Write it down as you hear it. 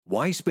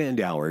Why spend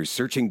hours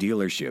searching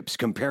dealerships,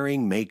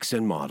 comparing makes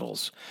and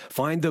models?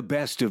 Find the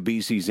best of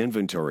BC's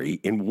inventory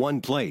in one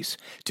place,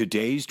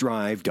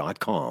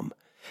 todaysdrive.com.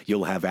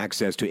 You'll have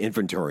access to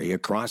inventory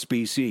across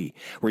BC,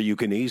 where you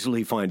can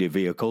easily find a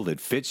vehicle that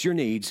fits your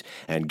needs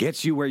and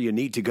gets you where you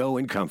need to go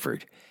in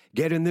comfort.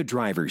 Get in the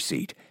driver's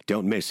seat.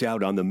 Don't miss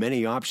out on the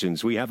many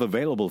options we have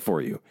available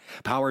for you.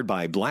 Powered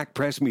by Black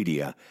Press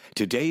Media,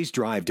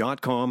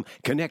 todaysdrive.com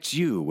connects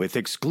you with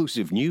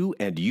exclusive new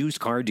and used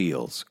car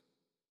deals.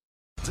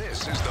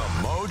 This is the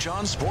Moj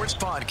on Sports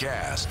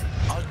Podcast,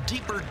 a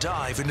deeper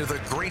dive into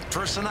the great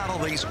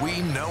personalities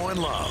we know and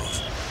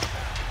love.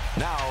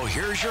 Now,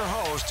 here's your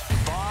host,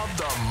 Bob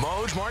the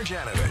Moj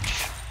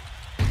Marjanovich.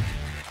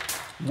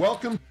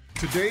 Welcome.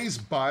 Today's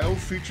bio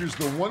features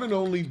the one and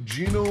only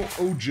Gino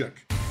Odjick,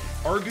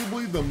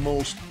 arguably the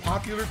most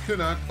popular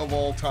Canuck of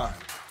all time.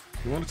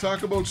 You want to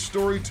talk about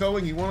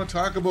storytelling? You want to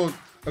talk about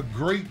a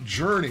great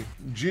journey?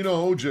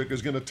 Gino Odjick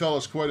is going to tell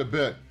us quite a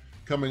bit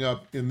coming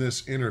up in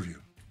this interview.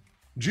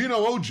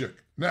 Gino Odjick,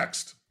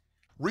 next.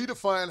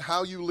 Redefine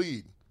how you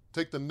lead.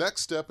 Take the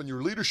next step in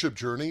your leadership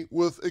journey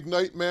with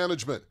Ignite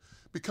Management.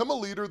 Become a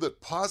leader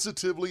that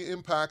positively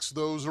impacts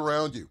those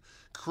around you.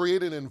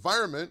 Create an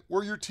environment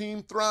where your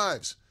team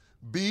thrives.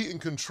 Be in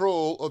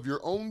control of your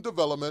own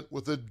development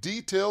with a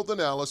detailed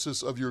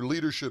analysis of your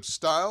leadership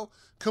style,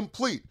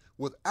 complete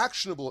with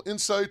actionable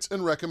insights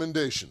and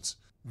recommendations.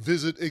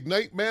 Visit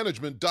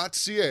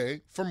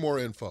ignitemanagement.ca for more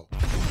info.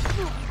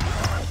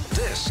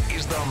 This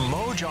is the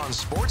Moj on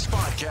Sports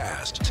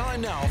Podcast.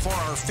 Time now for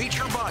our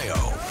feature bio.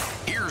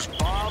 Here's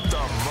Bob the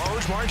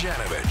Moj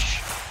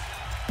Marjanovich.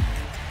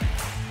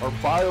 Our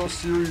bio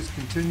series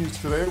continues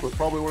today with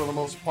probably one of the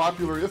most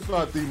popular, if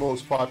not the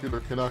most popular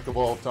Canuck of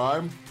all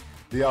time,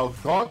 the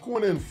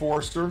Algonquin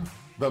enforcer,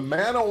 the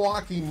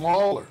Maniwaki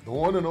Mauler, the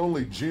one and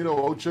only Gino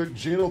Odjick.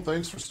 Gino,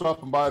 thanks for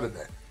stopping by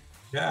today.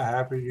 Yeah,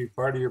 happy to be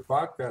part of your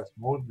podcast,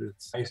 Moj.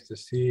 It's nice to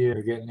see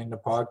you getting in the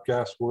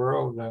podcast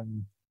world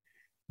and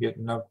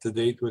getting up to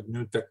date with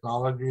new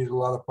technology is a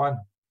lot of fun.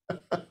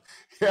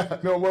 Yeah,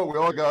 you know what? We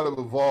all got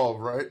to evolve,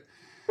 right?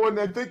 When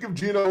I think of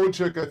Gino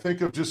Odjick, I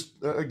think of just,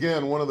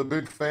 again, one of the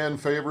big fan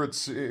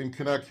favorites in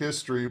Canuck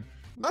history.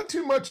 Not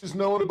too much is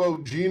known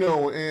about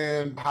Gino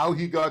and how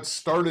he got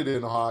started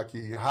in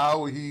hockey,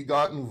 how he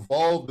got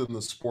involved in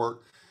the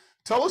sport.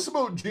 Tell us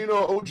about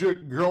Gino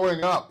Odjick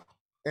growing up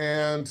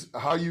and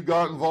how you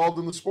got involved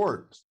in the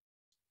sport.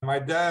 My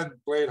dad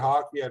played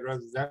hockey at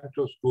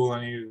residential school,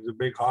 and he was a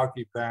big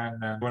hockey fan.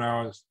 And when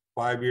I was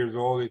 5 years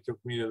old, he took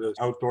me to the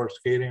outdoor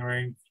skating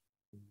rink,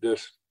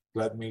 just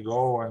let me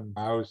go. And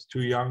I was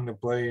too young to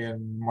play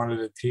in one of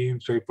the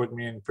teams, so he put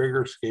me in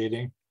figure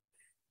skating.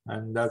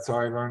 And that's how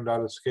I learned how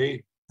to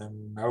skate.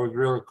 And I was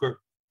really quick.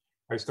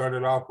 I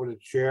started off with a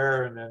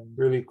chair, and then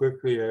really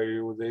quickly I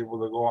was able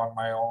to go on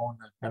my own.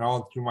 And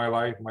all through my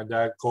life, my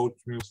dad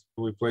coached me.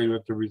 We played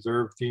with the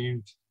reserve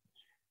teams.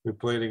 We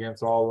played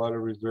against all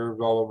other reserves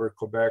all over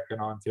Quebec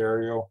and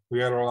Ontario. We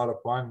had a lot of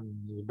fun.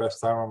 It was the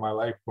best time of my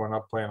life growing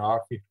up playing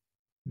hockey.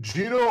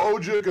 Gino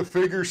Odjick, a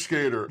figure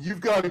skater. You've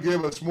got to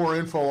give us more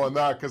info on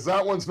that, because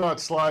that one's not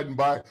sliding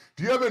by.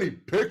 Do you have any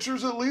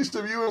pictures, at least,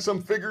 of you in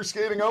some figure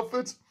skating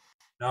outfits?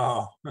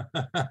 No.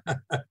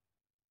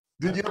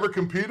 Did you ever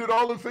compete at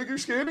all in figure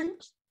skating?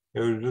 It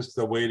was just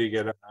a way to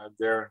get out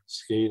there and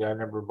skate. I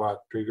never bought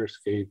figure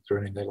skates or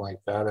anything like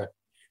that. It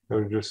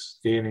was just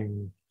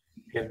skating,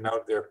 getting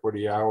out there for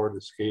the hour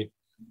to skate.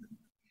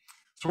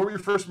 So what were your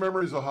first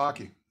memories of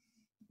hockey?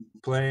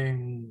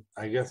 Playing,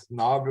 I guess,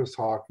 novice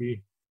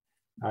hockey.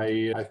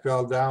 I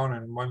fell down,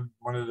 and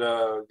one of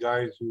the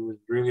guys who was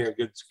really a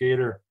good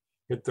skater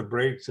hit the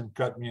brakes and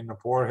cut me in the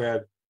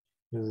forehead.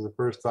 This is the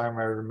first time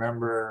I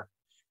remember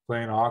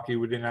playing hockey.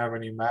 We didn't have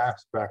any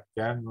masks back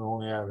then. We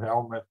only had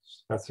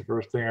helmets. That's the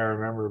first thing I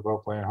remember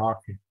about playing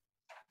hockey.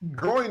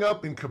 Growing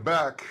up in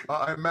Quebec,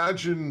 I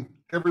imagine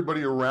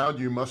everybody around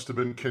you must have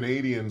been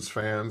Canadiens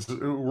fans.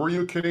 Were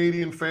you a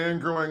Canadian fan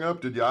growing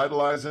up? Did you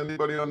idolize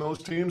anybody on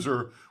those teams,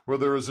 or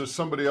was there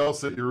somebody else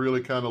that you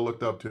really kind of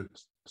looked up to?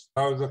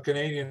 I was a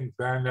Canadian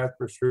fan, that's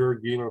for sure.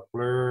 Guy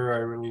Lafleur, I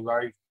really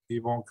liked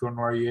Yvon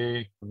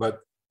Cournoyer.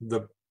 But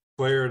the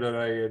player that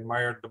I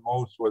admired the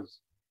most was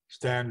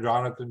Stan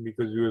Jonathan,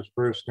 because he was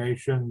First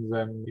Nations,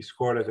 and he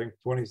scored, I think,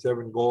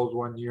 27 goals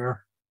one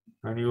year.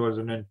 And he was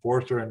an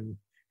enforcer. And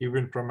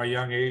even from a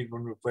young age,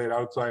 when we played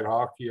outside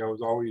hockey, I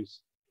was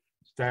always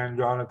Stan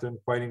Jonathan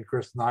fighting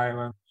Chris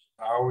Nyland.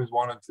 I always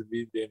wanted to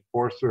be the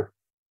enforcer.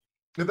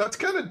 And that's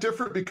kind of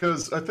different,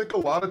 because I think a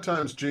lot of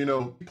times,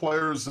 Gino,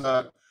 players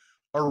that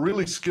are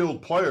really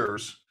skilled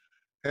players,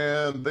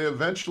 and they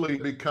eventually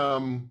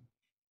become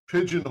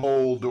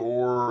pigeonholed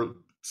or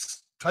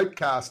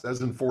typecast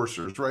as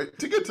enforcers, right?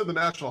 To get to the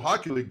National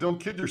Hockey League, don't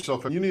kid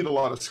yourself, you need a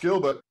lot of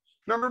skill. But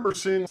I remember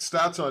seeing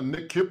stats on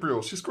Nick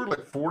Kypreos. He scored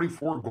like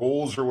 44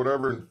 goals or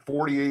whatever in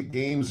 48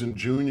 games in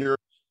junior.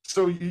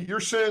 So you're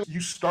saying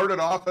you started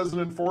off as an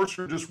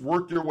enforcer, just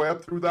worked your way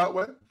up through that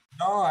way?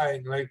 No,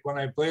 when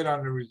I played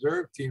on the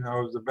reserve team, I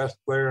was the best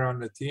player on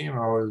the team.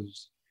 I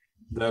was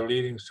the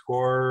leading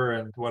scorer.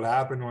 And what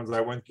happened was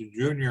I went to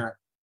junior,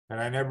 And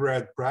I never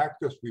had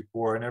practice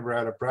before. I never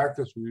had a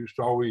practice. We used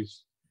to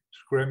always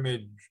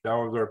scrimmage. That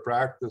was our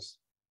practice.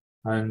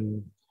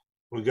 And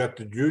we got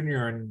to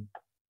junior, and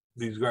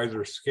these guys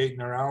are skating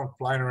around,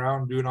 flying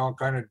around, doing all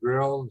kind of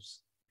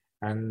drills.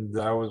 And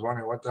I was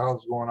wondering what the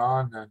hell's going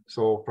on. And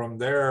so from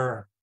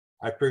there,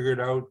 I figured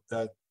out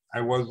that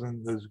I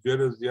wasn't as good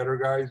as the other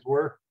guys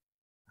were.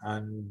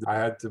 And I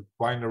had to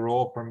find a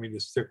role for me to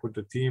stick with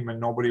the team,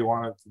 and nobody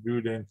wanted to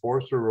do the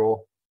enforcer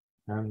role.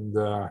 And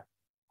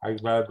I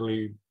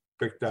gladly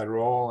picked that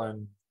role,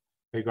 and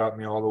they got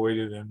me all the way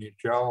to the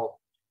NHL.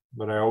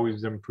 But I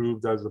always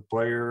improved as a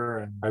player,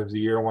 and as the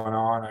year went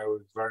on, I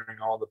was learning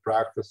all the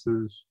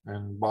practices.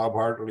 And Bob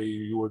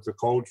Hartley, who was the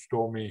coach,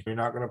 told me, "You're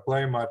not going to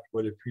play much,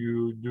 but if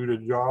you do the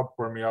job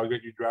for me, I'll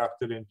get you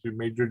drafted into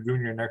major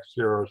junior next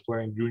year." I was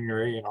playing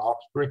junior A in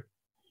Osprey.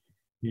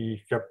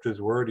 He kept his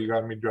word. He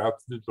got me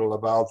drafted to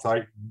Laval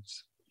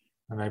Titans,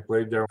 and I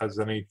played there as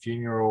an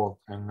 18-year-old.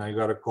 And I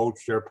got a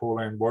coach there,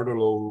 Paulin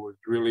Bordelot, who was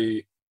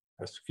really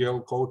a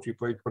skilled coach. He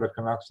played for the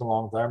Canucks a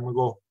long time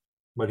ago,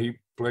 but he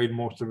played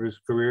most of his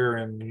career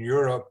in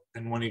Europe.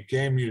 And when he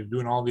came, he was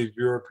doing all these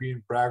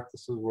European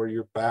practices where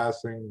you're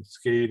passing,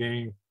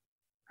 skating,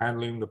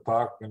 handling the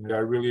puck. And I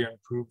really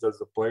improved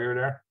as a player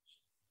there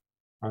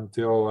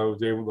until I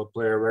was able to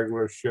play a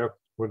regular shift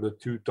with the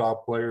two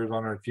top players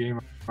on our team.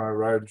 I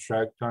ride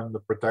shotgun to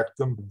protect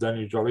them,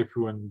 Denny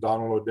Jolifou and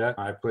Donald Odette.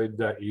 I played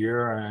that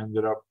year. I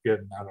ended up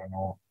getting,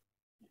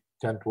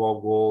 10,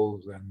 12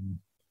 goals. And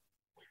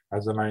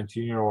as a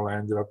 19-year-old, I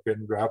ended up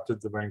getting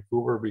drafted to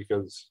Vancouver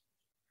because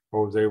I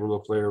was able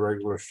to play a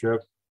regular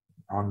shift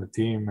on the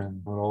team,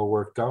 and it all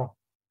worked out.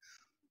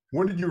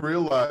 When did you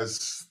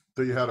realize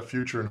that you had a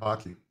future in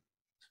hockey?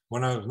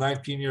 When I was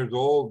 19 years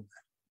old,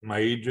 my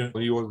agent,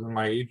 he wasn't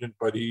my agent,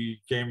 but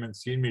he came and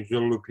seen me,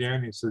 Gilles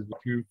Lupien. He said,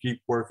 "If you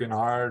keep working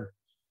hard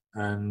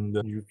and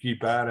you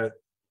keep at it,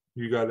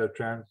 you got a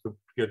chance to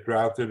get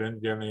drafted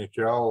into the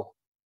NHL."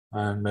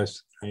 And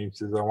he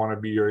says, "I want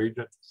to be your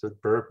agent." I said,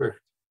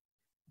 "Perfect.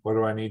 What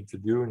do I need to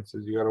do?" And he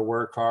says, "You got to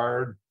work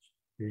hard.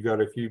 You got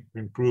to keep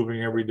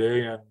improving every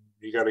day, and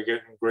you got to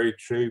get in great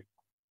shape."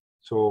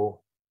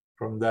 So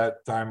from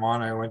that time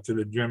on, I went to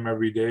the gym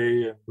every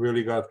day and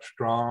really got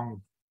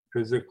strong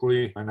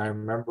physically. And I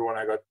remember when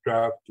I got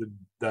drafted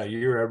that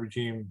year, every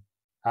team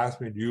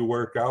asked me, "Do you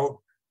work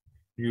out?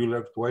 Do you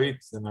lift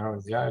weights?" And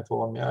I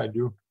told them, "Yeah, I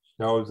do."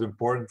 That was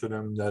important to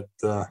them, that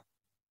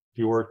if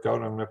you worked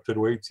out and lifted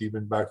weights,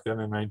 even back then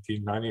in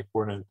 1990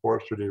 for an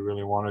enforcer, they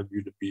really wanted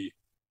you to be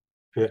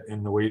fit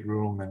in the weight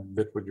room and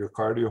fit with your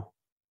cardio.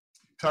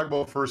 Talk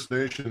about First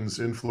Nations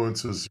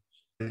influences.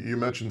 You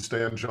mentioned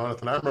Stan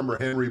Jonathan. I remember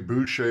Henry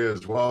Boucher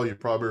as well. You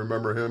probably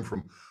remember him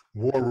from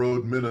War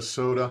Road,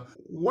 Minnesota.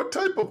 What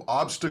type of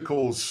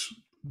obstacles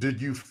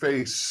did you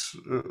face?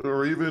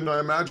 Or even, I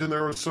imagine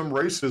there was some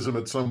racism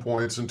at some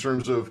points in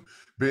terms of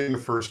being a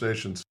First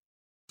Nations.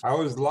 I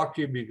was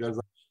lucky because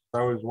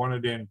I was one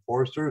of the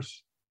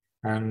enforcers,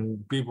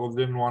 and people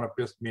didn't want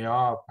to piss me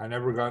off. I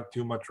never got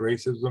too much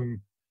racism.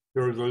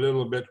 There was a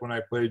little bit when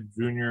I played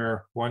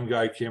junior. One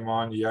guy came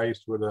on the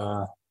ice with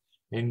a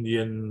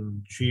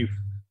Indian chief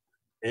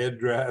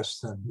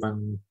headdress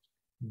and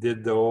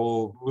did the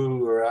old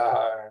blue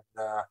hurrah.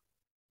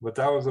 But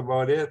that was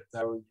about it.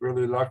 I was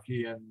really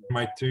lucky, and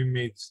my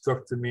teammates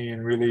stuck to me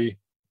and really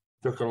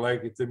took a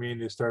liking to me,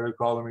 and they started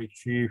calling me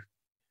chief,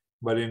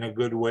 but in a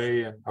good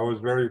way. And I was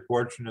very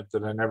fortunate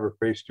that I never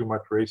faced too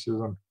much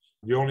racism.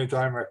 The only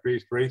time I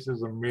faced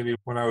racism, really,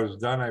 when I was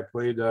done, I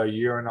played a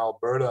year in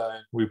Alberta,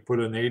 and we put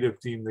a native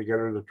team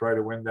together to try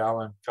to win the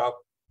Allen Cup.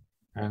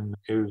 And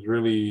it was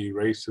really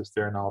racist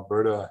there in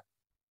Alberta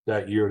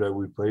that year that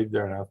we played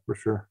there, that's for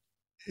sure.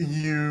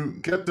 You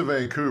get to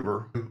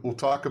Vancouver. We'll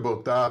talk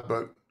about that,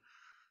 but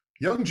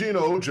young Gino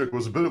Odjick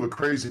was a bit of a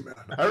crazy man.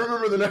 I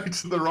remember the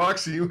nights at the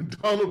Roxy, you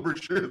and Donald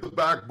Brashear at the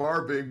back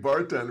bar being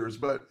bartenders,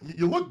 but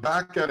you look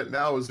back at it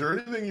now, is there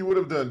anything you would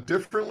have done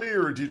differently,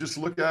 or do you just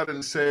look at it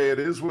and say it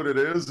is what it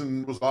is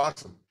and it was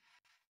awesome?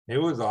 It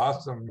was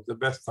awesome. It was the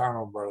best time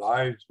of our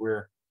lives.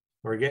 We're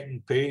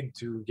getting paid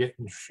to get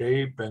in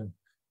shape and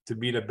to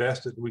be the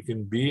best that we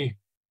can be.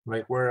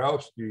 Like, where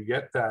else do you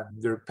get that?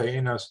 They're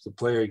paying us to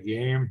play a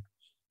game.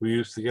 We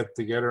used to get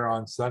together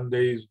on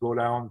Sundays, go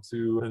down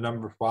to the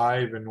number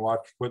 5 and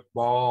watch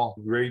football.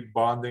 Great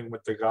bonding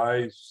with the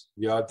guys.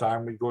 The odd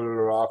time we'd go to the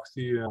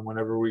Roxy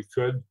whenever we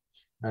could.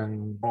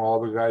 And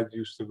all the guys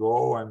used to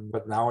go.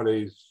 But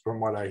nowadays, from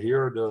what I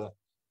hear,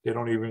 they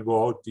don't even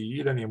go out to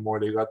eat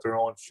anymore. They got their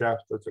own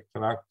chefs at the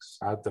Canucks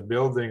at the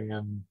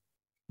building.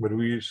 But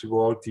we used to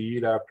go out to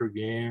eat after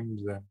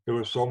games. And it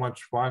was so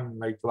much fun.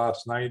 Like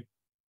last night,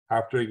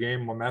 after the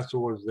game, Momessa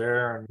was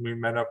there, and we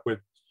met up with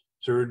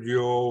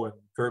Sergio and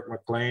Kirk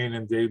McLean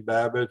and Dave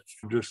Babich.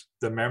 Just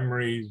the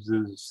memories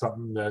is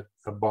something that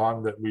the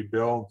bond that we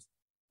built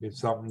is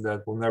something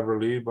that will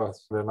never leave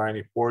us. The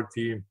 94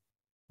 team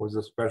was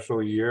a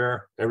special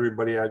year.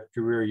 Everybody had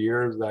career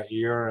years that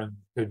year, and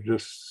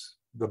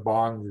the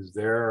bond is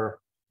there,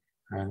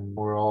 and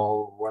we're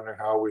all wondering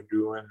how we're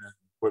doing and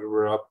what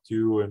we're up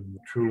to, and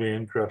truly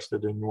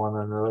interested in one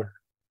another.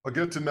 I'll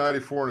get to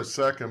 94 in a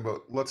second,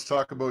 but let's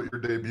talk about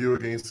your debut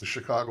against the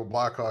Chicago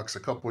Blackhawks a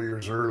couple of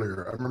years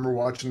earlier. I remember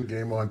watching the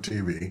game on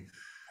TV.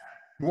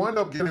 You wind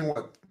up getting,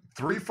 what,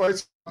 3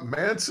 fights?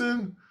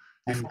 Manson?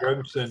 And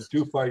Grimson,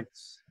 2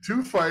 fights.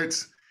 2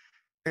 fights.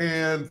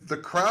 And the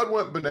crowd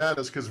went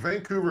bananas because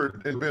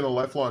Vancouver, and being a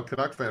lifelong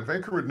Canuck fan,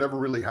 Vancouver had never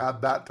really had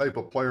that type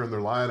of player in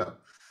their lineup.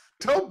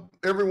 Tell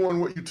everyone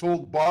what you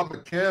told Bob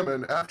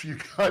McCammon after you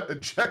got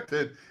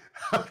ejected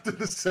after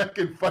the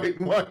second fight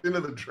and walked into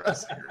the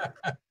dressing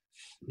room.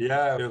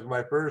 Yeah, it was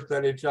my first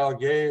NHL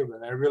game,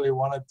 and I really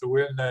wanted to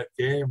win that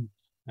game.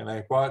 And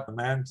I fought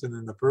Manson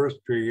in the first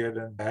period,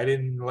 and I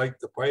didn't like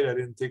the fight. I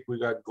didn't think we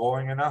got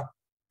going enough.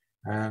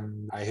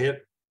 And I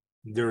hit.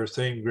 They were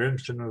saying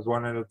Grimson was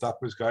one of the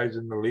toughest guys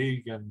in the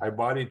league, and I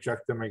body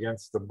checked him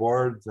against the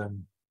boards,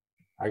 and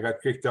I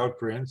got kicked out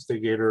for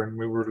instigator, and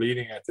we were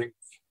leading, I think,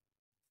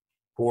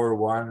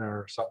 4-1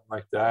 or something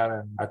like that.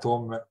 And I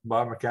told him,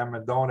 Bob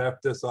McCammon, don't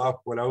F this off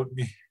without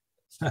me.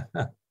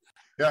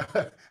 Yeah,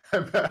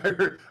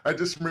 I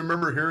just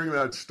remember hearing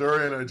that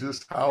story and I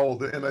just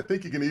howled. And I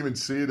think you can even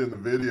see it in the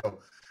video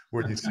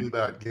when you see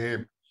that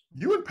game.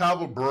 You and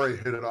Pavel Bure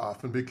hit it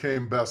off and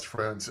became best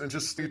friends. And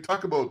just you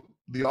talk about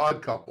the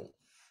odd couple.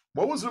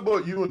 What was it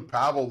about you and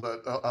Pavel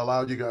that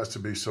allowed you guys to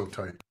be so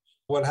tight?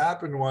 What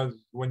happened was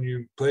when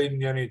you played in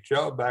the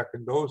NHL back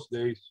in those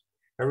days,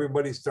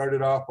 everybody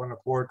started off on the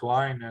fourth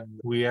line, and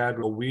we had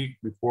a week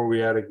before we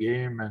had a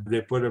game, and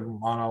they put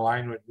him on a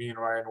line with me and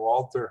Ryan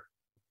Walter.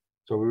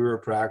 So we were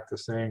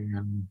practicing,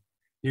 and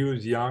he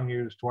was young. He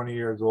was 20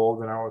 years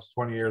old, and I was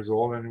 20 years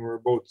old, and we were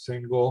both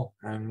single,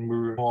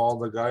 and all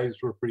the guys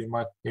were pretty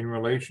much in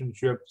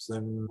relationships,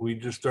 and we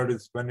just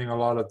started spending a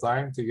lot of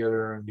time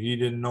together. And he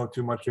didn't know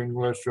too much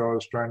English, so I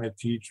was trying to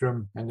teach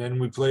him. And then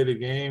we played a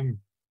game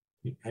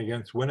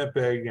against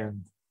Winnipeg,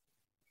 and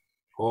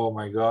oh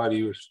my God,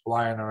 he was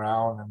flying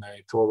around. And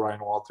I told Ryan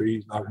Walter,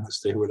 he's not going to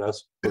stay with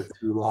us for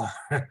too long.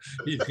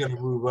 He's going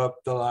to move up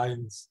the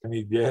lines, and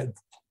he did.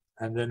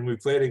 And then we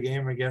played a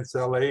game against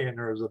LA, and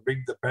there was a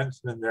big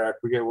defenseman there. I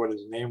forget what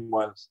his name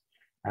was.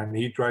 And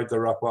he tried to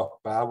rough up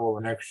Pavel.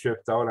 The next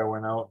shift out, I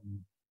went out and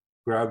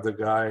grabbed the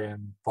guy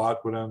and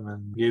fought with him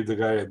and gave the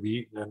guy a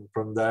beat. And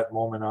from that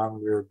moment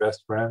on, we were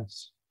best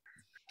friends.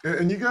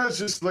 And you guys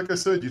just, like I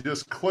said, you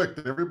just clicked,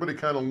 and everybody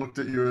kind of looked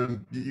at you,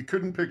 and you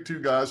couldn't pick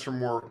two guys from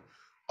more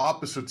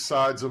opposite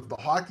sides of the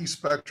hockey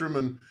spectrum.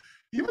 And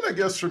even, I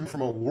guess, from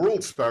a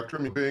world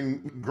spectrum,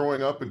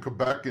 growing up in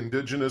Quebec,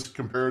 Indigenous,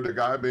 compared to a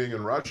guy being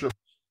in Russia.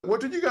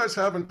 What did you guys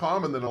have in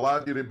common that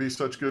allowed you to be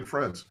such good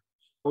friends?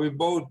 We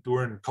both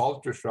were in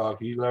culture shock.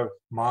 He left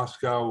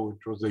Moscow,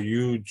 which was a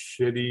huge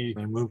city,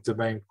 and moved to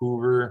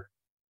Vancouver.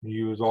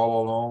 He was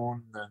all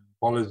alone, and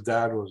well, his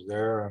dad was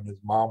there and his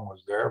mom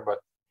was there, but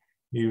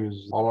he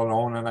was all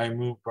alone. And I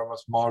moved from a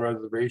small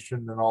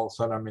reservation, and all of a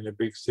sudden I'm in a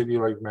big city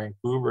like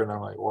Vancouver, and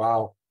I'm like,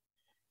 wow,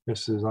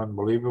 this is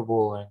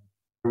unbelievable. And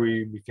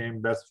we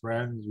became best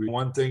friends.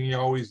 One thing he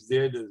always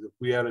did is if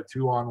we had a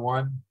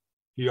 2-on-1,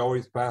 he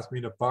always passed me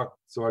the puck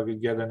so I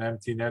could get an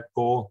empty net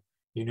goal.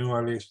 He knew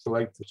I used to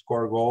like to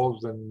score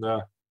goals, and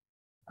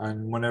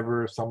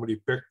whenever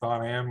somebody picked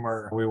on him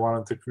or we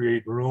wanted to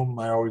create room,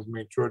 I always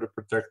made sure to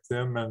protect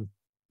him, and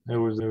it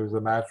was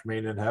a match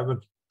made in heaven.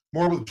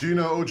 More with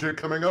Gino Odjick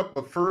coming up,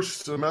 but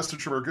first, a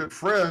message from our good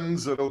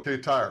friends at OK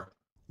Tire.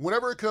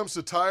 Whenever it comes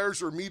to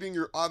tires or meeting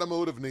your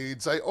automotive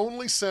needs, I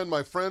only send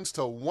my friends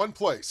to one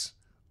place,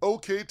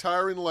 OK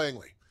Tire in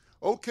Langley.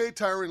 OK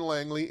Tire in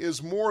Langley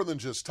is more than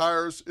just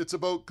tires. It's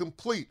about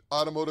complete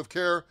automotive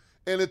care,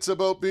 and it's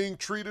about being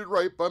treated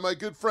right by my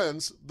good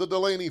friends, the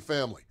Delaney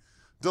family.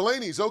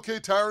 Delaney's OK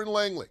Tire in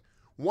Langley,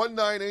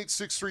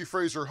 19863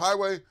 Fraser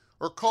Highway,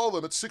 or call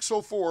them at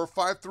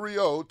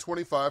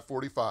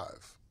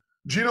 604-530-2545.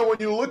 Gino, when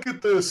you look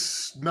at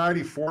this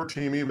 94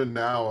 team even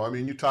now, I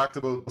mean, you talked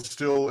about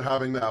still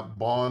having that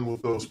bond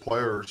with those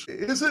players.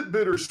 Is it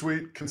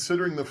bittersweet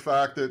considering the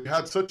fact that you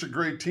had such a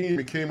great team,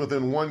 you came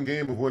within one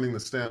game of winning the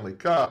Stanley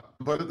Cup,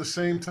 but at the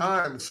same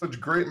time, such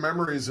great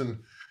memories, and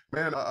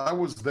man, I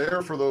was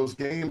there for those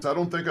games. I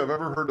don't think I've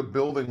ever heard a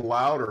building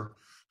louder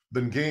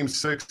than Game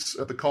 6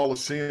 at the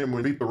Coliseum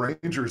when we beat the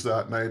Rangers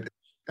that night.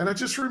 And I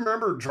just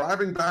remember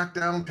driving back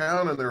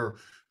downtown, and there were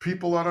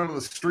people out on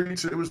the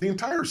streets. It was the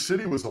entire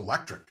city was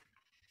electric.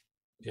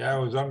 Yeah,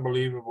 it was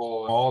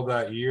unbelievable. All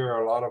that year,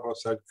 a lot of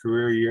us had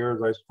career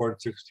years. I scored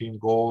 16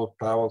 goals.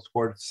 Pavel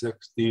scored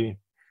 60.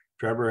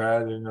 Trevor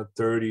had in the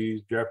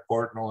 30s. Jeff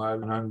Fortnell had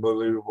an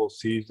unbelievable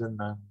season.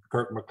 And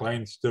Kirk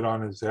McLean stood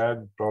on his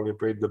head, probably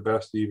played the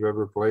best he've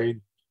ever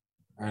played.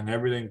 And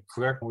everything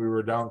clicked. We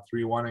were down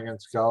 3-1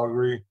 against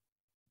Calgary.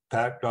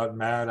 Pat got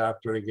mad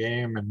after the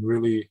game and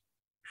really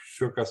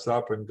shook us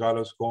up and got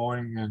us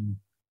going. And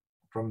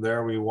from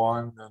there, we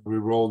won, and we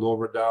rolled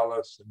over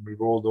Dallas, and we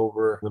rolled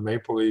over the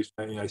Maple Leafs.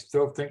 And I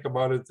still think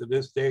about it to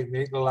this day.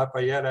 Nathan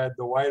Lafayette had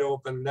the wide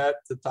open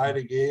net to tie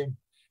the game,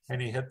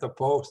 and he hit the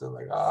post. I'm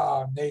like,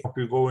 Nate, if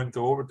you go into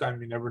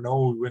overtime, you never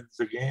know who wins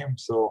the game.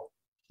 So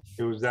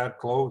it was that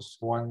close,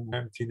 one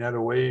empty net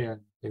away,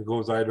 and it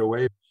goes either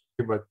way.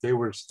 But they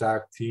were a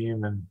stacked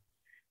team, and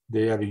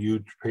They had a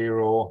huge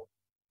payroll,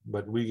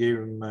 but we gave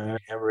them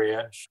every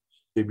inch.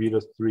 They beat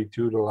us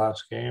 3-2 the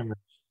last game.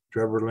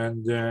 Trevor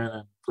Linden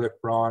and Cliff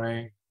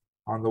Ronning,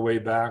 on the way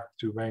back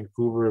to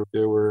Vancouver,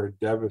 they were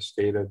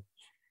devastated.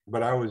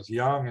 But I was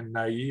young and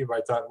naive.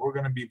 I thought we're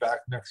going to be back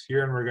next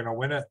year and we're going to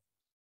win it.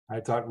 I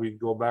thought we'd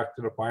go back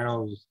to the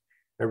finals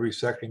every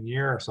second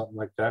year or something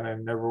like that.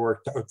 And it never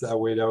worked out that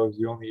way. That was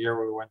the only year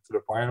we went to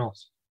the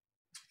finals.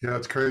 Yeah,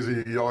 it's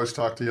crazy. You always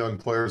talk to young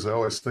players. They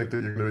always think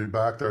that you're going to be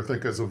back there. I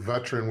think as a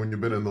veteran, when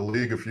you've been in the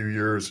league a few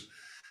years,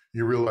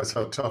 you realize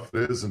how tough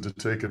it is and to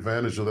take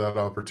advantage of that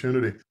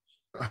opportunity.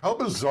 How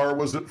bizarre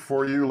was it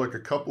for you, like a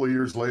couple of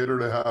years later,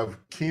 to have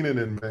Keenan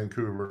in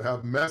Vancouver, to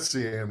have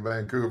Messi in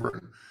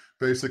Vancouver,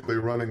 basically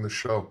running the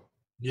show?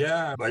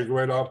 Yeah, like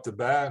right off the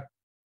bat,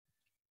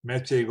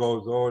 Messi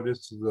goes, "Oh,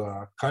 this is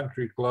a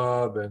country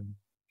club, and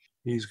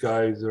these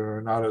guys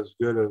are not as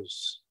good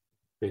as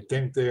they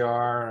think they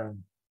are."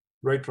 And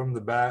right from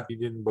the bat, he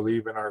didn't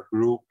believe in our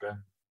group, and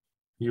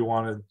he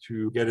wanted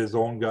to get his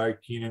own guy,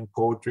 Keenan,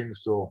 coaching.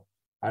 So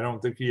I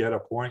don't think he had a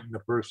point in the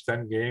first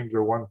 10 games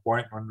or 1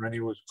 point when he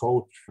was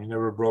coach. He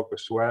never broke a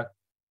sweat.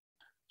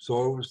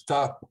 So it was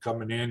tough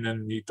coming in,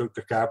 and he took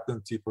the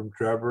captaincy from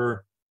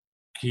Trevor.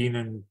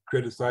 Keenan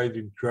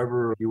criticizing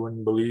Trevor. You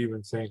wouldn't believe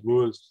in St.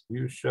 Louis.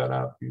 You shut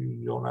up.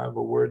 You don't have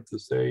a word to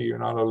say. You're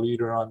not a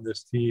leader on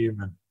this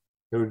team. And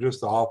it was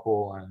just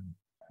awful. And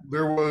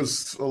there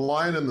was a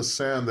line in the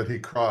sand that he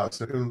crossed.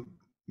 And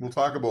we'll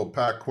talk about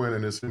Pat Quinn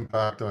and his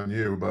impact on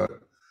you, but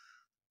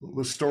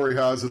the story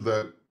has it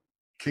that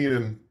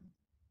Keenan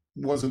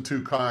wasn't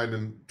too kind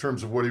in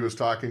terms of what he was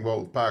talking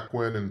about with Pat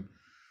Quinn, and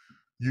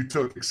you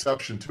took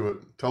exception to it.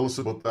 Tell us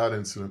about that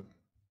incident.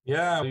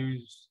 Yeah, he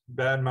was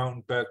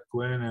bad-mouthing Pat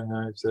Quinn, and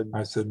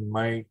I said,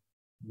 "Mike,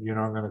 you're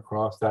not going to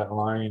cross that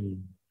line.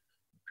 And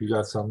if you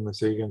got something to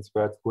say against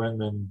Pat Quinn,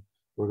 then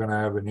we're going to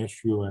have an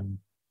issue." And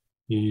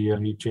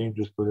he changed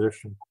his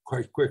position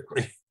quite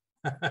quickly.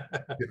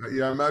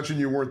 Yeah, I imagine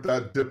you weren't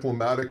that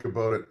diplomatic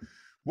about it.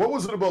 What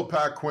was it about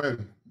Pat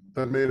Quinn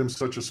that made him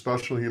such a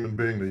special human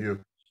being to you?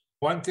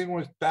 One thing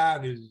was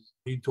Pat is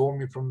he told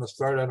me from the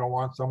start, I don't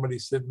want somebody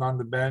sitting on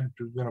the bench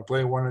who's going to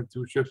play 1 or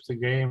 2 shifts a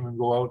game and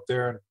go out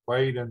there and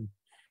fight and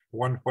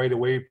one fight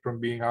away from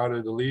being out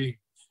of the league.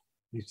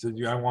 He said,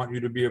 "I want you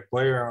to be a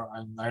player,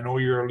 and I know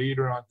you're a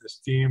leader on this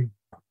team.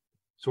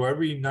 So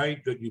every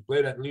night that you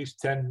played at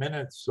least 10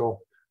 minutes, so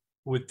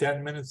with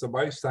 10 minutes of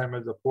ice time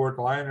as a fourth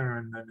liner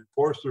and an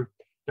enforcer,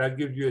 that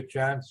gives you a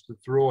chance to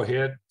throw a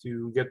hit,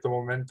 to get the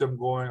momentum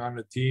going on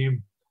the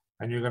team.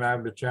 And you're going to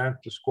have the chance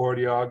to score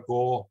the odd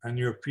goal, and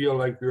you feel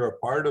like you're a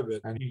part of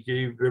it." And he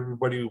gave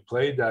everybody who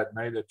played that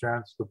night a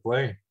chance to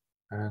play.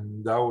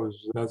 And that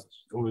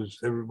was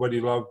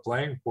everybody loved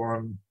playing for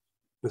him.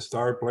 The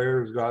star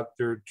players got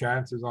their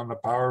chances on the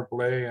power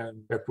play,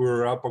 and if we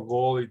were up a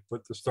goal, he'd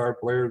put the star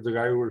players, the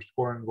guy who were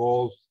scoring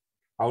goals,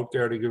 out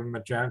there to give him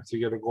a chance to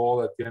get a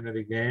goal at the end of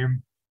the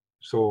game.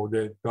 So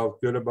they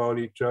felt good about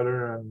each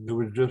other, and it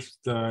was just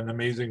an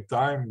amazing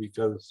time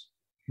because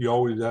you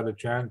always had a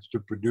chance to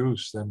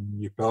produce,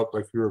 and you felt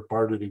like you were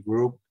part of the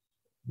group.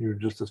 You were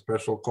just a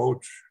special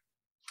coach.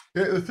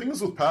 Yeah, the thing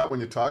is with Pat, when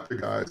you talk to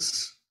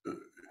guys,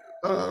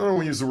 I don't want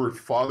to use the word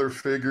father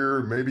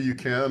figure, maybe you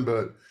can,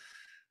 but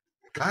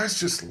guys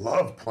just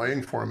love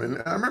playing for him.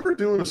 And I remember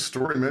doing a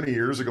story many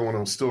years ago when I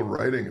was still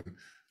writing and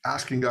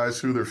asking guys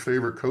who their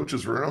favorite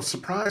coaches were. And I was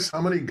surprised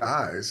how many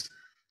guys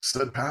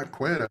said Pat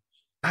Quinn.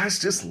 Guys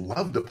just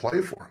love to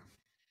play for him.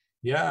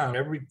 Yeah,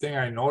 everything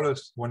I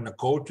noticed when the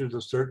coach is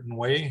a certain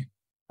way,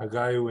 a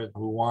guy who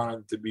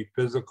wanted to be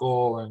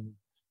physical and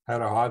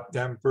had a hot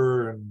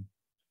temper and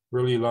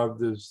really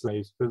loved his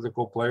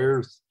physical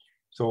players.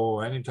 So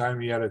anytime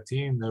he had a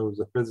team, there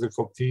was a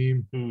physical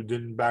team who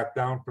didn't back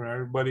down from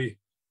everybody,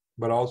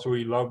 but also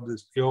he loved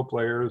his skill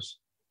players.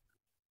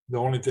 The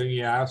only thing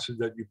he asked is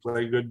that you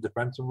play good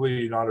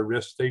defensively, you're not a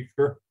risk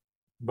taker.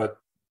 But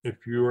if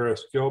you were a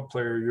skill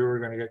player, you were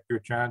going to get your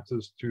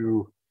chances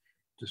to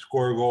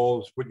score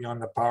goals, put you on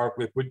the power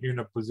play, put you in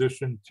a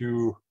position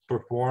to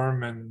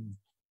perform and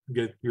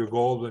get your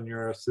goals and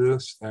your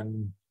assists.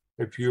 And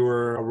if you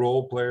were a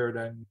role player,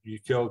 then you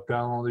killed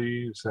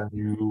penalties and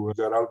you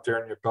got out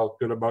there and you felt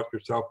good about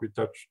yourself, you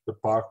touched the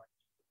puck.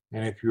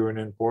 And if you're an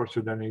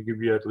enforcer, then they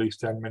give you at least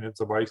 10 minutes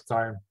of ice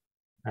time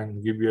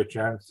and give you a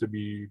chance to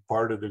be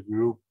part of the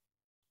group.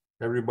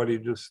 Everybody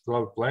just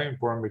loved playing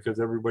for him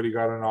because everybody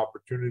got an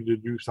opportunity to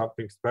do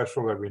something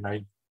special every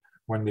night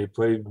when they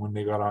played, when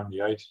they got on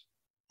the ice.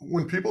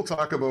 When people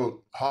talk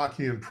about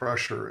hockey and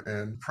pressure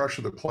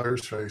the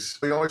players face,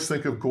 they always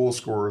think of goal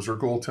scorers or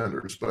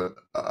goaltenders, but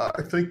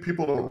I think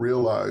people don't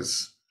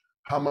realize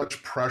how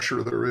much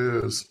pressure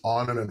there is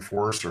on an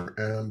enforcer.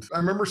 And I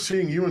remember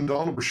seeing you and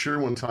Donald Brashear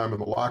one time in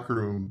the locker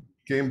room,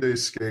 game day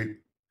skate.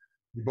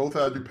 You both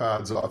had your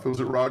pads off. It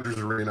was at Rogers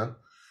Arena.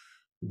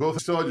 You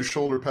both still had your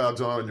shoulder pads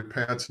on and your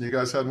pants, and you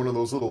guys had one of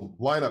those little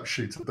lineup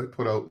sheets that they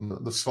put out in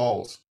the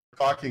stalls,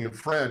 talking in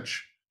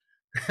French.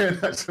 And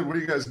I said, "What are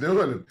you guys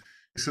doing?" And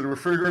he said, "We're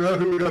figuring out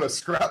who we got to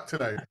scrap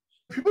tonight."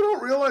 People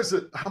don't realize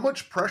that how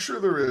much pressure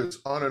there is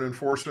on an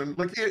enforcer.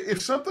 Like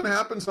if something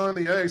happens on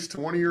the ice to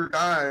one of your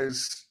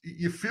guys,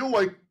 you feel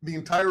like the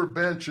entire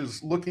bench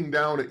is looking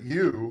down at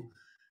you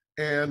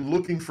and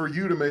looking for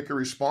you to make a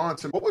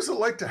response. And what was it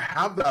like to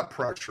have that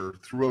pressure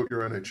throughout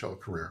your NHL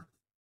career?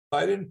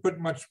 I didn't put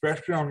much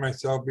pressure on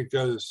myself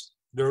because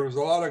there was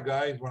a lot of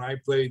guys when I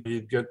played,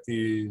 you'd get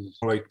these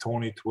like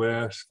Tony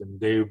Twist and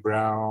Dave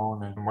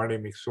Brown and Marty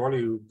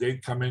McSorley,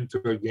 they'd come into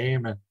a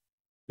game and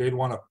they'd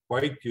want to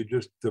fight you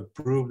just to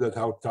prove that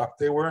how tough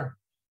they were.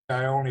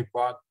 I only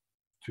fought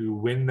to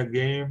win the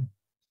game,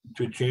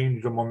 to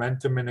change the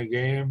momentum in the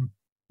game.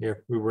 If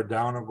we were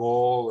down a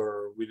goal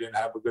or we didn't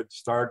have a good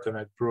start, then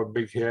I'd throw a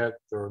big hit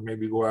or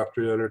maybe go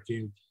after the other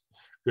team's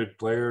good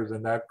players,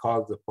 and that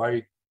caused the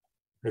fight.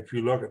 If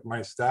you look at my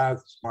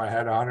stats, I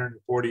had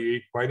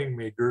 148 fighting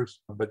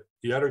majors, but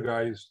the other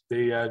guys,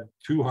 they had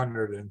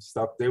 200 and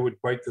stuff. They would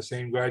fight the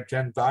same guy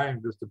 10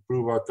 times just to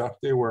prove how tough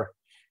they were.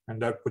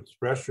 And that puts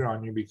pressure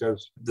on you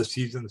because the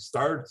season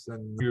starts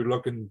and you're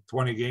looking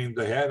 20 games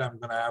ahead. I'm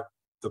going to have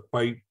to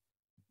fight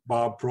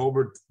Bob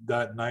Probert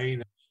that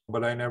night.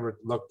 But I never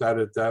looked at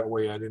it that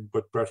way. I didn't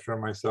put pressure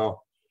on myself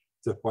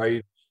to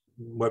fight.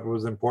 What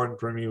was important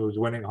for me was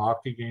winning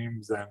hockey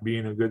games and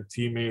being a good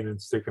teammate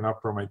and sticking up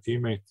for my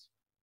teammates.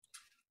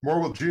 More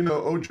with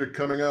Gino Odjick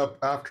coming up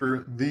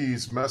after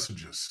these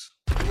messages.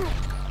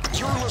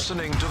 You're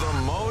listening to the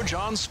Moj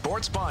on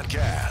Sports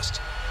Podcast.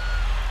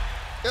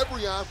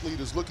 Every athlete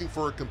is looking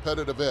for a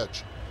competitive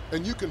edge,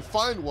 and you can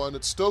find one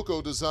at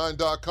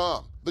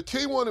StokoDesign.com. The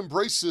K1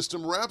 Embrace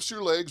system wraps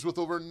your legs with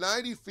over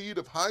 90 feet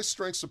of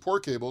high-strength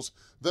support cables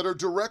that are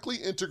directly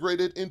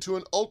integrated into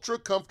an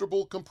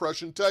ultra-comfortable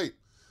compression tight.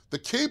 The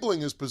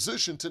cabling is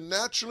positioned to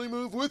naturally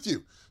move with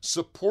you,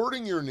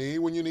 supporting your knee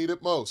when you need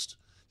it most.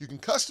 You can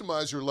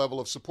customize your level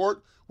of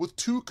support with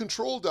 2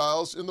 control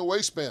dials in the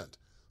waistband.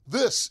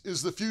 This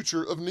is the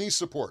future of knee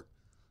support.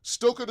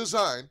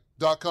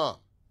 StokoDesign.com.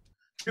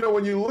 You know,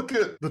 when you look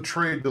at the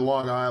trade to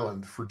Long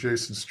Island for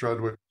Jason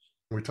Strudwick,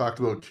 we talked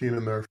about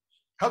Keenan there.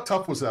 How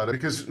tough was that?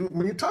 Because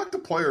when you talk to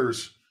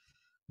players,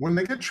 when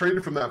they get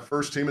traded from that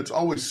first team, it's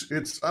I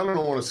don't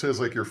know what it says,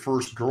 like your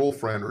first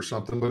girlfriend or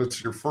something, but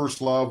it's your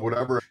first love,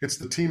 whatever. It's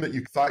the team that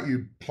you thought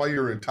you'd play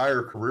your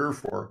entire career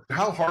for.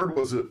 How hard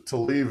was it to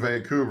leave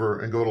Vancouver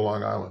and go to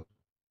Long Island?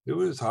 It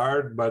was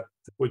hard, but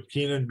with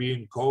Keenan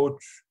being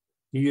coach,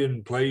 he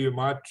didn't play you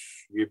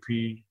much. If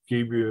he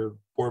gave you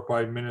 4 or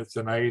 5 minutes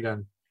a night,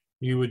 and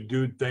he would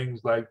do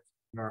things like,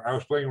 I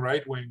was playing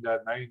right wing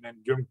that night, and then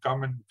Jim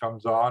Cummins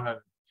comes on and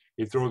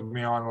he throws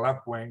me on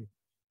left wing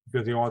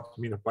because he wants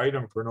me to fight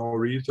him for no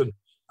reason.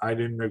 I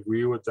didn't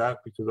agree with that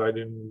because I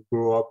didn't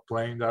grow up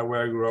playing that way.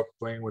 I grew up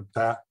playing with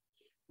Pat,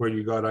 where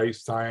you got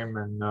ice time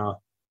and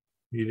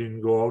you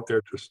didn't go out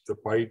there just to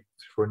fight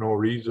for no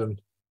reason.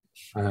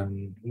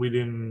 And we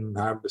didn't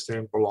have the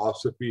same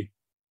philosophy.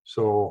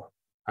 So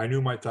I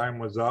knew my time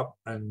was up,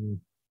 and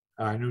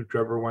I knew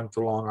Trevor went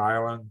to Long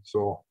Island.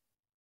 So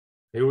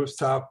it was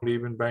tough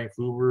leaving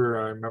Vancouver.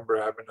 I remember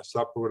having a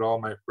supper with all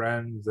my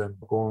friends and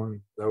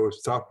going, that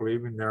was tough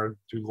leaving there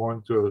to go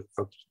into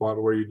a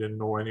spot where you didn't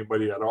know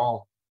anybody at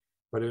all.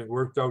 But it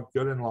worked out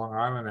good in Long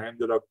Island. I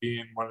ended up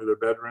being one of the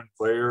veteran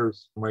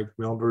players. Mike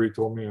Milbury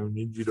told me, I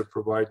need you to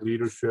provide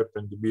leadership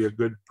and to be a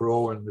good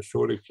pro and to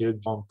show the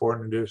kids how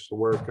important it is to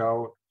work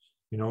out.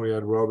 You know, we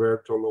had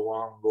Roberto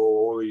Luongo,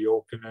 Olli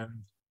Jokinen,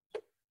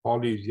 all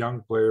these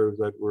young players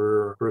that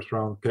were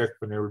first-round pick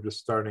when they were just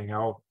starting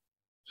out.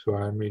 So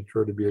I made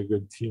sure to be a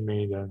good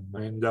teammate,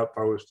 and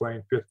I was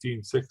playing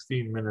 15,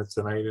 16 minutes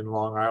a night in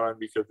Long Island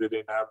because they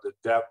didn't have the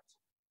depth,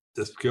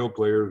 the skill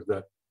players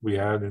that we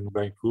had in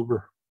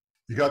Vancouver.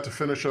 You got to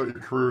finish out your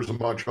career as a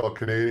Montreal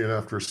Canadian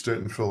after a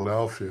stint in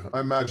Philadelphia.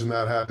 I imagine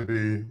that had to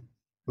be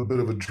a bit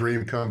of a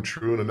dream come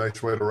true and a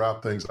nice way to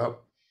wrap things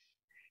up.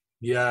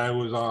 Yeah, it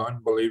was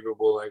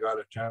unbelievable. I got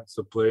a chance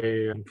to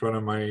play in front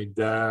of my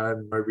dad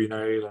every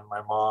night and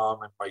my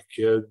mom and my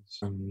kids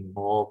and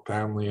all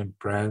family and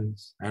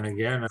friends. And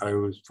again, I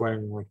was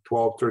playing like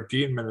 12,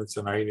 13 minutes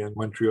a night in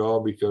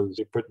Montreal because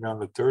they put me on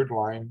the third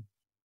line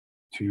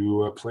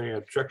to play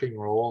a checking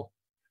role.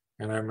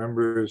 And I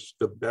remember it's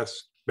the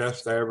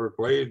best I ever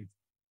played.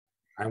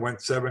 I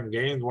went 7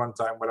 games one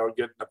time without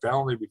getting a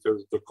penalty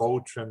because the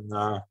coach and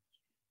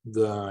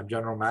the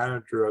general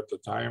manager at the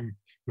time,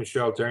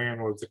 Michel Therrien,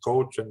 was the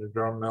coach, and the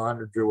general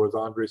manager was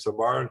Andre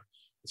Savard.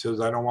 He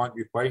says, I don't want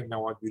you fighting. I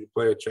want you to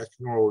play a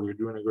checking role. You're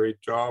doing a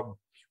great job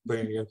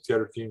playing against the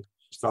other team's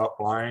top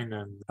line,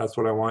 and that's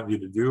what I want you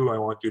to do. I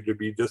want you to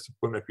be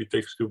disciplined. If you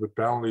take stupid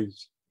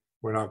penalties,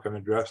 we're not going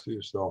to dress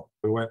you. So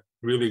it went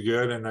really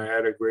good, and I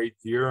had a great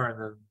year,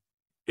 and then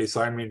they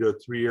signed me to a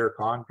 3-year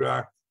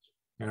contract,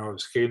 and I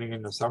was skating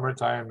in the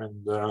summertime,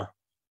 and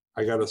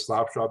I got a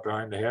slap shot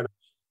behind the head.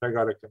 I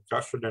got a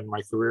concussion and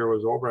my career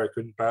was over. I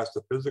couldn't pass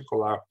the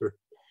physical after.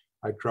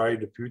 I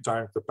tried a few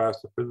times to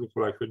pass the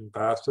physical. I couldn't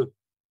pass it.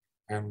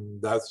 And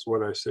that's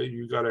what I say.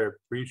 You got to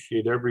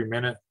appreciate every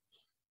minute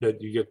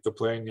that you get to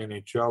play in the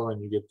NHL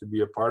and you get to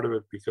be a part of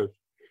it because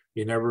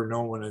you never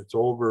know when it's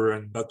over.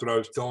 And that's what I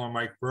was telling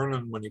Mike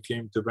Vernon when he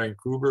came to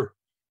Vancouver.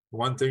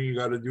 One thing you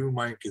got to do,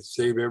 Mike, is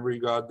save every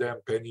goddamn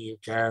penny you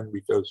can,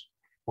 because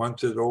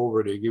once it's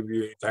over, they give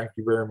you, thank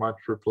you very much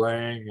for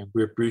playing, and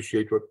we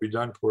appreciate what we've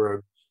done for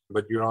it.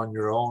 But you're on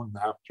your own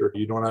after.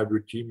 You don't have your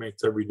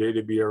teammates every day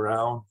to be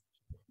around.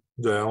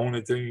 The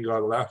only thing you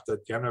got left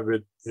at the end of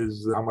it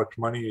is how much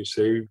money you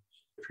save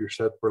if you're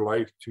set for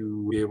life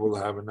to be able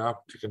to have enough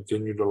to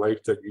continue the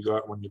life that you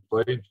got when you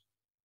played.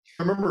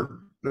 I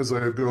remember, as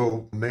I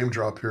go name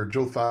drop here,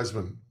 Joe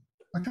Theismann.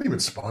 I can't even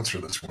sponsor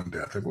this one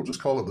day. I think we'll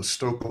just call it the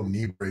Stoko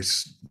knee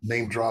brace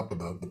name drop of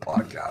the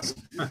podcast.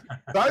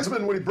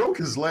 Theismann, when he broke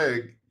his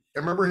leg, I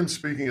remember him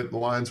speaking at the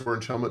Lions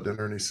Orange Helmet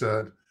dinner, and he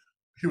said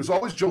he was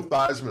always Joe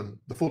Theismann,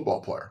 the football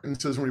player. And he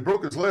says when he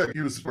broke his leg,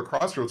 he was at a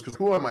crossroads because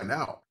who am I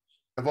now?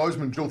 I've always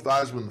been Joe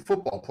Theismann, the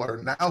football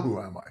player. Now who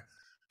am I?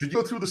 Did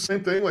you go through the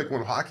same thing like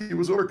when hockey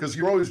was over? Because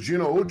you're always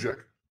Gino Odjick,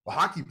 the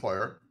hockey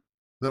player.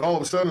 Then all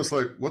of a sudden it's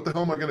like, what the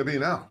hell am I going to be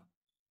now?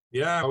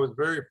 Yeah, I was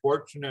very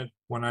fortunate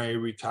when I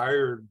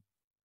retired.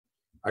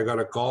 I got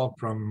a call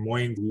from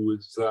Wayne, who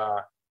was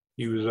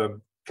he was a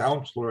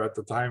counselor at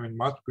the time in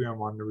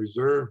Musqueam on the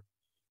reserve.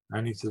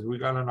 And he says, we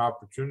got an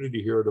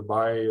opportunity here to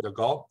buy the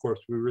golf course.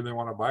 We really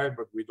want to buy it,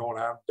 but we don't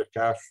have the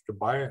cash to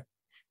buy it.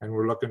 And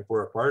we're looking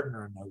for a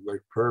partner. And I was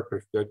like,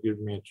 perfect. That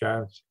gives me a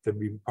chance to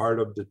be part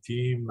of the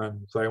team.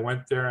 And so I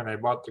went there and I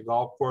bought the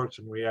golf course,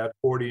 and we had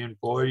 40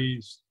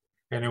 employees.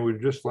 And it was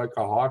just like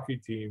a hockey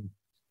team.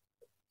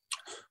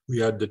 We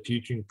had the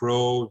teaching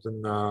pros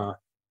and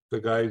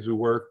the guys who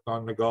worked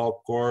on the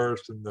golf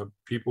course and the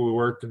people who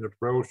worked in the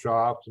pro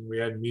shops. And we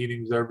had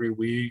meetings every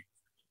week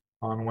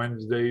on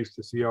Wednesdays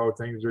to see how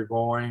things are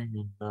going.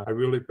 And I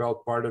really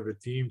felt part of a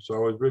team. So I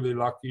was really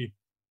lucky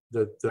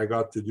that I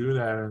got to do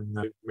that, and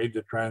I made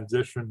the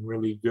transition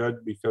really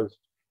good because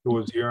it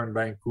was here in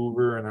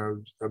Vancouver, and I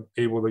was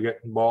able to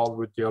get involved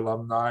with the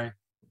alumni,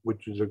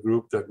 which is a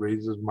group that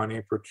raises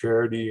money for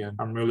charity. And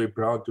I'm really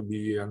proud to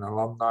be an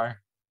alumni.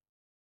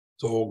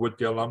 So with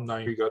the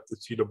alumni, we got to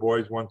see the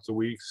boys once a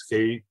week,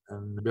 skate,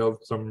 and build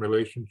some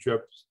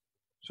relationships.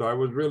 So I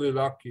was really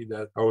lucky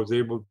that I was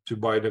able to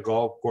buy the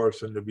golf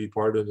course and to be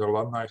part of the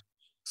alumni.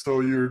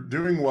 So you're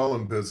doing well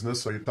in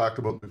business. So you talked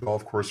about the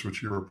golf course,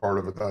 which you were part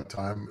of at that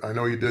time. I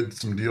know you did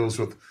some deals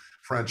with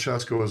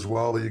Francesco as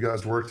well, that you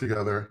guys worked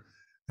together.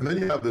 And then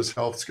you have this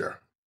health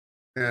scare.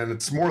 And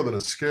it's more than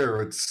a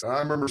scare. I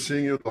remember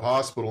seeing you at the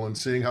hospital and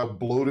seeing how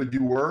bloated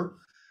you were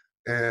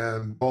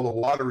and all the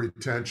water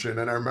retention.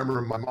 And I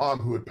remember my mom,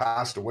 who had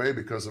passed away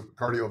because of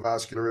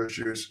cardiovascular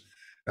issues.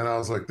 And I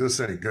was like, this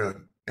ain't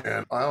good.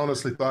 And I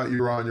honestly thought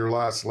you were on your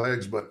last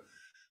legs, but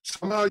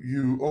somehow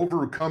you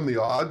overcome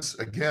the odds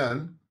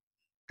again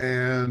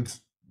and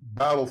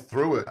battle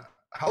through it.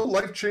 How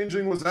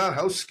life-changing was that?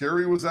 How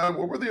scary was that?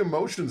 What were the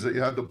emotions that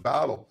you had to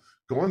battle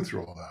going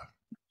through all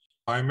that?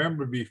 I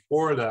remember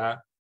before that,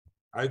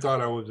 I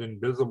thought I was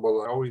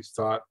invisible. I always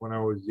thought when I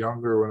was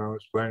younger, when I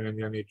was playing in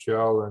the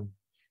NHL, and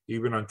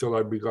even until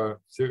I got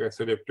sick, I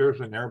said, if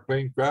there's an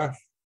airplane crash,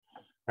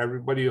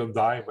 everybody will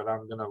die, but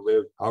I'm going to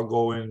live. I'll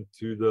go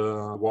into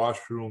the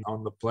washroom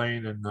on the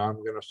plane and I'm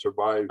going to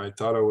survive. I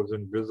thought I was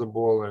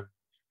invisible. And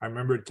I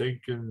remember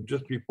thinking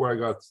just before I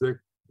got sick,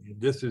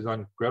 this is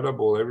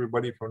incredible.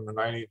 Everybody from the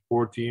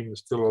 94 team is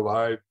still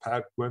alive.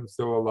 Pat Quinn's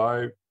still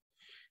alive.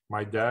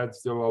 My dad's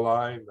still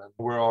alive. And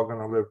we're all going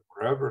to live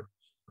forever.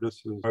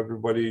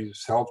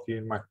 Everybody's healthy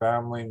in my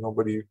family.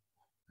 Nobody.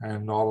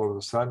 And all of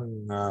a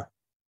sudden,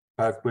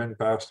 Pat Quinn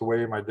passed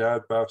away. My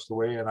dad passed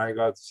away and I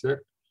got sick.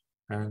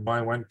 And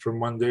I went from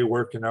one day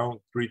working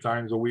out 3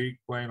 times a week,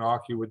 playing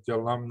hockey with the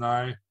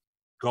alumni,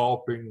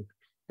 golfing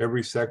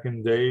every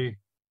second day,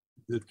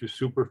 to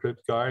super fit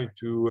guy,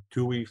 to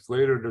 2 weeks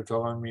later, they're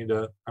telling me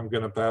that I'm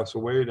going to pass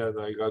away, that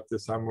I got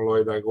this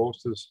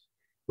amyloidosis,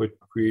 which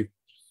creates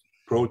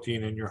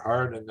protein in your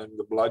heart, and then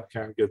the blood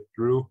can't get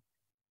through,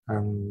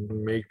 and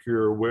make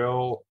your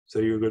will,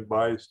 say your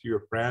goodbyes to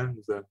your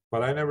friends.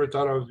 But I never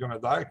thought I was going to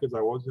die because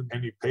I wasn't in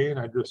any pain.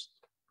 I just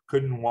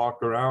couldn't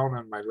walk around,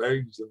 and my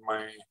legs and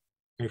my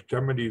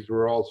extremities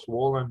were all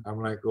swollen. I'm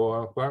like,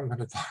 oh, if I'm going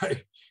to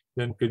die,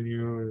 then can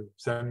you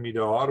send me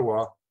to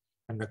Ottawa?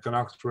 And the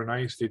Canucks were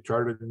nice. They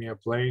chartered me a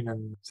plane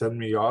and sent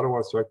me to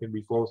Ottawa so I can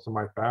be close to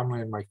my family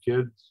and my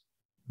kids.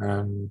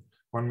 And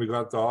when we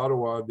got to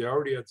Ottawa, they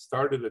already had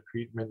started a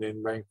treatment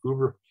in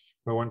Vancouver.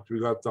 But once we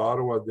got to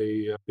Ottawa,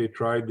 they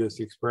tried this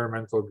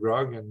experimental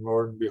drug. And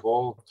Lord and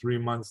behold, 3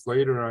 months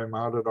later, I'm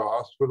out of the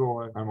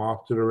hospital and I'm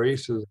off to the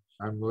races.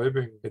 I'm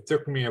living. It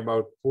took me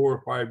about 4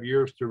 or 5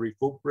 years to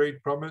recuperate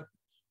from it,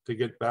 to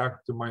get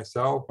back to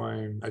myself.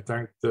 I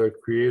thank the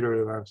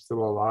Creator that I'm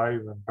still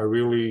alive, and I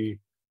really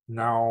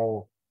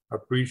now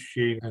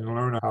appreciate and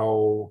learn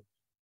how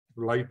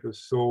life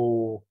is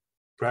so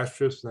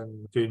precious,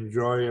 and to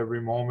enjoy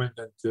every moment,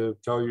 and to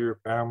tell your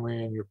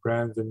family and your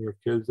friends and your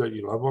kids that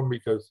you love them,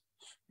 because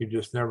you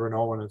just never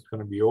know when it's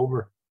going to be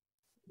over.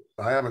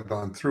 I haven't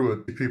gone through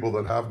it. People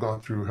that have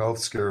gone through health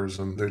scares,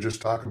 and they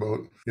just talk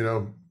about,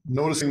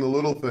 noticing the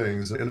little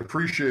things and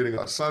appreciating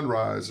a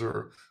sunrise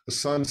or a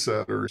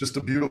sunset or just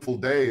a beautiful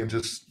day, and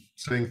just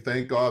saying,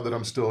 thank God that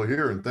I'm still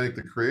here, and thank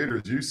the Creator,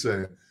 as you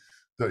say,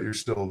 that you're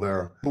still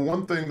there. The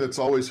one thing that's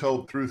always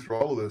held through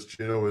all of this,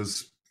 Gino,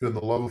 is been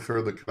the love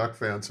affair that Canuck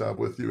fans have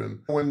with you.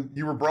 And when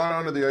you were brought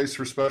onto the ice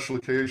for special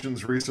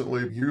occasions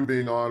recently, you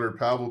being honored,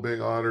 Pavel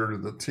being honored,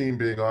 and the team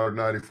being honored,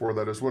 94,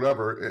 that is,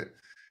 whatever,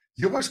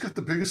 you always get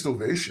the biggest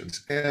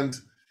ovations. And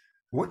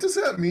what does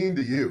that mean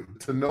to you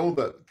to know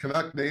that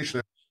Canuck Nation,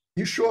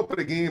 you show up at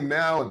a game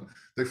now and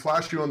they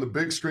flash you on the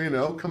big screen and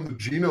out come the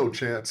Gino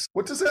chants?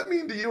 What does that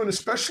mean to you? And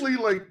especially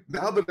like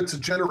now that it's a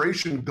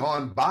generation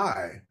gone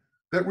by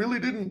that really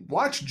didn't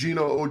watch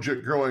Gino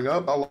Odjick growing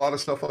up, a lot of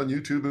stuff on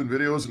YouTube and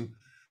videos, and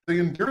they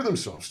endear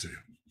themselves to you.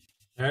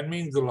 That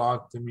means a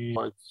lot to me.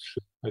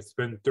 It's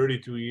been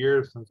 32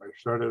 years since I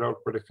started out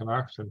for the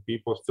Canucks, and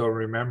people still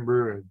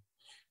remember, and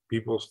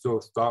people still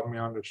stop me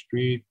on the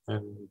street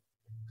and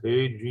say,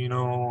 "Hey,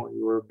 Gino,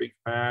 you were big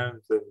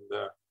fans," and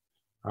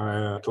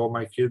I told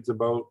my kids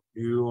about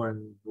you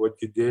and what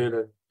you did,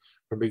 and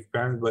we're big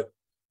fans. But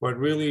what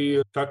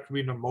really touched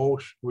me the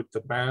most with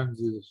the fans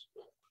is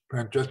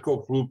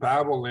Francesco flew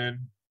Pavel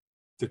in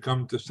to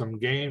come to some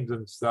games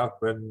and stuff,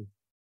 and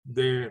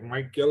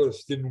Mike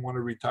Gillis didn't want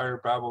to retire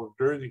Pavel's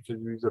jersey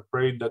because he was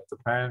afraid that the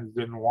fans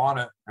didn't want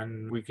it.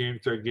 And we came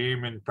to a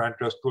game in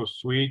Francesco's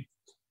suite,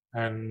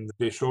 and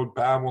they showed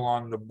Pavel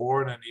on the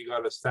board, and he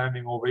got a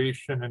standing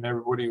ovation, and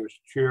everybody was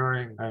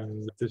cheering.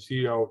 And to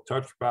see how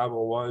touched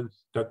Pavel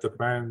was, that the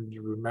fans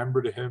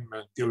remembered him,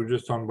 and it was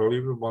just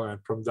unbelievable. And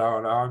from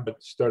that on,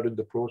 it started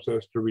the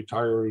process to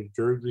retire his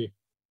jersey.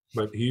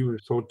 But he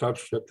was so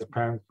touched that the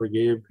fans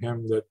forgave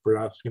him that for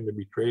asking to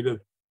be traded.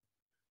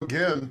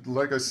 Again,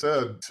 like I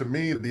said, to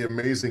me, the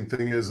amazing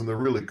thing is, and the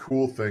really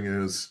cool thing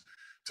is,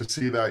 to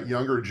see that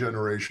younger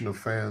generation of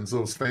fans,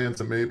 those fans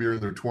that maybe are in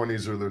their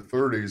 20s or their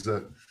 30s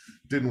that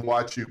didn't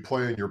watch you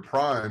play in your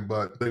prime,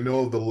 but they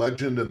know the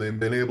legend and they've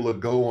been able to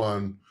go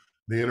on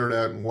the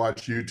internet and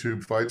watch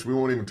YouTube fights. We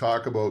won't even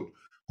talk about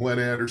Glenn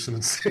Anderson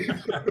and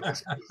Steve.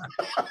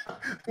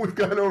 We've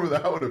gone over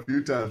that one a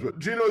few times. But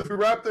Gino, as we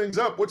wrap things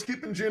up, what's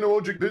keeping Gino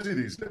Odjick busy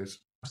these days?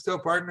 I'm still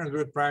partners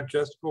with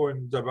Francesco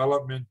in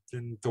development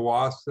in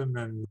Tawasin,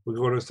 and we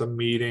go to some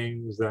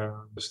meetings and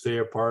stay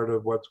a part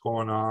of what's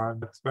going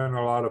on. It's been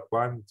a lot of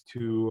fun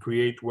to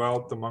create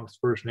wealth amongst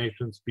First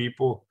Nations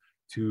people,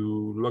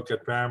 to look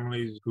at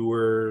families who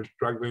were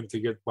struggling to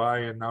get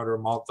by and now they're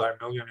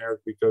multi-millionaires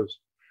because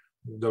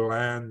the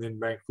land in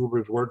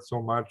Vancouver is worth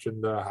so much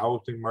and the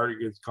housing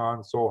market has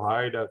gone so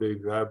high that they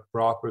have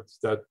profits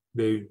that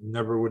they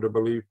never would have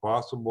believed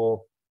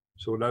possible.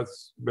 So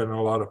that's been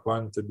a lot of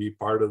fun to be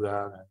part of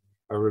that, and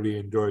I really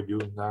enjoy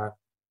doing that.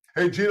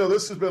 Hey, Gino,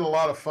 this has been a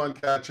lot of fun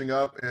catching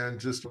up and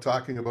just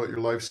talking about your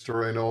life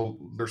story. I know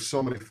there's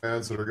so many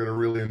fans that are going to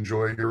really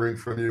enjoy hearing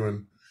from you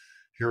and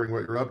hearing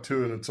what you're up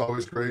to, and it's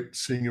always great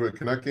seeing you at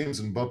Canuck games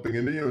and bumping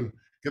into you. And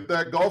get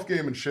that golf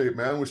game in shape,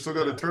 man. We still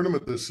got a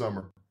tournament this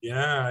summer.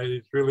 Yeah,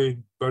 it's really a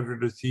pleasure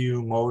to see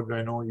you, Mo.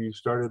 I know you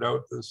started out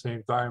at the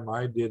same time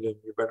I did, and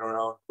you've been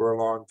around for a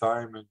long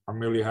time. And I'm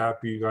really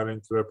happy you got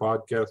into the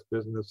podcast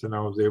business, and I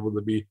was able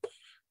to be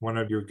one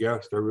of your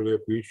guests. I really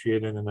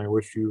appreciate it, and I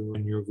wish you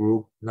and your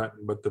group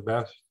nothing but the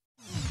best.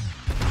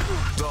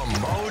 The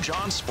Moj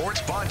on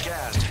Sports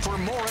Podcast. For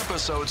more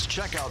episodes,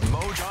 check out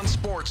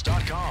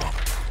mojonsports.com.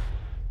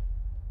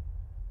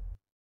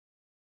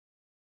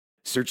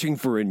 Searching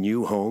for a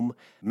new home?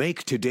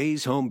 Make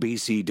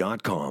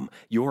today'shomebc.com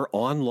your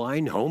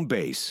online home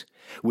base.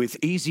 With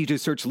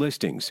easy-to-search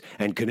listings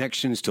and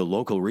connections to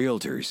local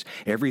realtors,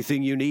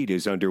 everything you need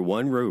is under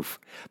one roof.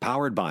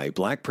 Powered by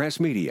Black Press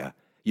Media,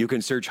 you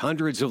can search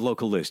hundreds of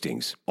local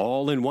listings,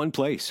 all in one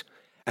place.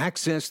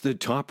 Access the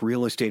top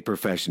real estate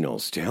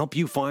professionals to help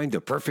you find the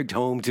perfect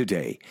home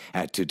today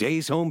at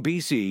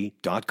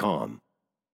today'shomebc.com.